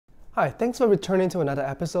Hi, thanks for returning to another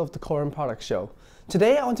episode of the Korin Product Show.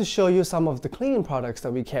 Today I want to show you some of the cleaning products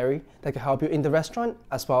that we carry that can help you in the restaurant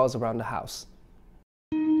as well as around the house.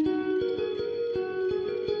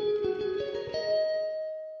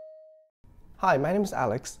 Hi, my name is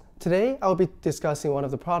Alex. Today I will be discussing one of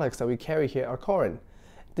the products that we carry here at Korin,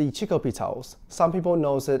 the Chicopee towels. Some people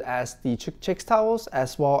know it as the Chicks towels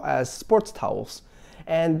as well as sports towels.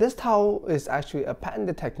 And this towel is actually a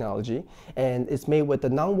patented technology and it's made with the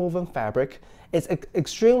non-woven fabric. It's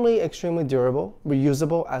extremely durable,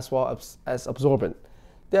 reusable as well as absorbent.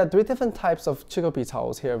 There are three different types of Chicopee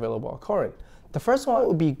towels here available at Korin. The first one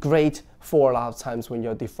would be great for a lot of times when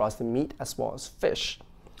you're defrosting meat as well as fish.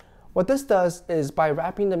 What this does is by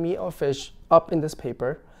wrapping the meat or fish up in this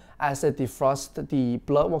paper, as it defrosts, the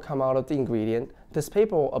blood will come out of the ingredient. This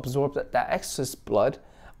paper will absorb that excess blood,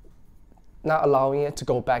 not allowing it to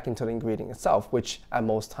go back into the ingredient itself, which at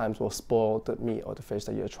most times will spoil the meat or the fish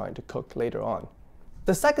that you're trying to cook later on.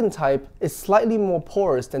 The second type is slightly more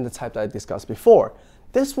porous than the type that I discussed before.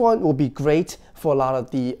 This one will be great for a lot of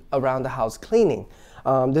the around the house cleaning.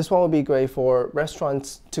 This one will be great for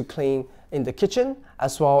restaurants to clean in the kitchen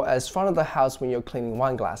as well as front of the house when you're cleaning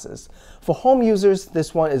wine glasses. For home users,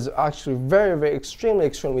 this one is actually very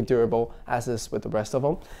extremely durable, as is with the rest of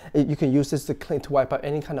them. You can use this to wipe out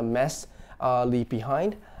any kind of mess leave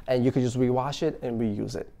behind, and you can just rewash it and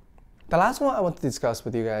reuse it. The last one I want to discuss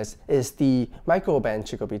with you guys is the microband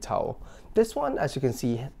Chicopee towel. This one, as you can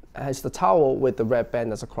see, has the towel with the red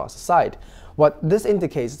band that's across the side. What this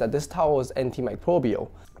indicates is that this towel is antimicrobial.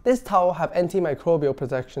 This towel has antimicrobial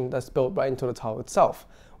protection that's built right into the towel itself,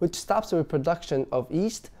 which stops the reproduction of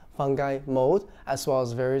yeast, fungi, mold, as well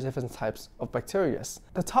as various different types of bacteria.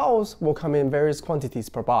 The towels will come in various quantities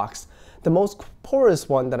per box. The most porous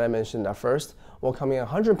one that I mentioned at first will come in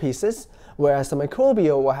 100 pieces, whereas the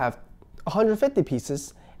microbial will have 150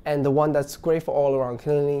 pieces, and the one that's great for all around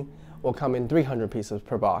cleaning will come in 300 pieces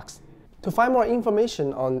per box. To find more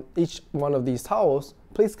information on each one of these towels,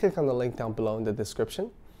 please click on the link down below in the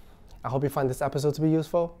description. I hope you find this episode to be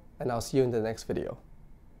useful, and I'll see you in the next video.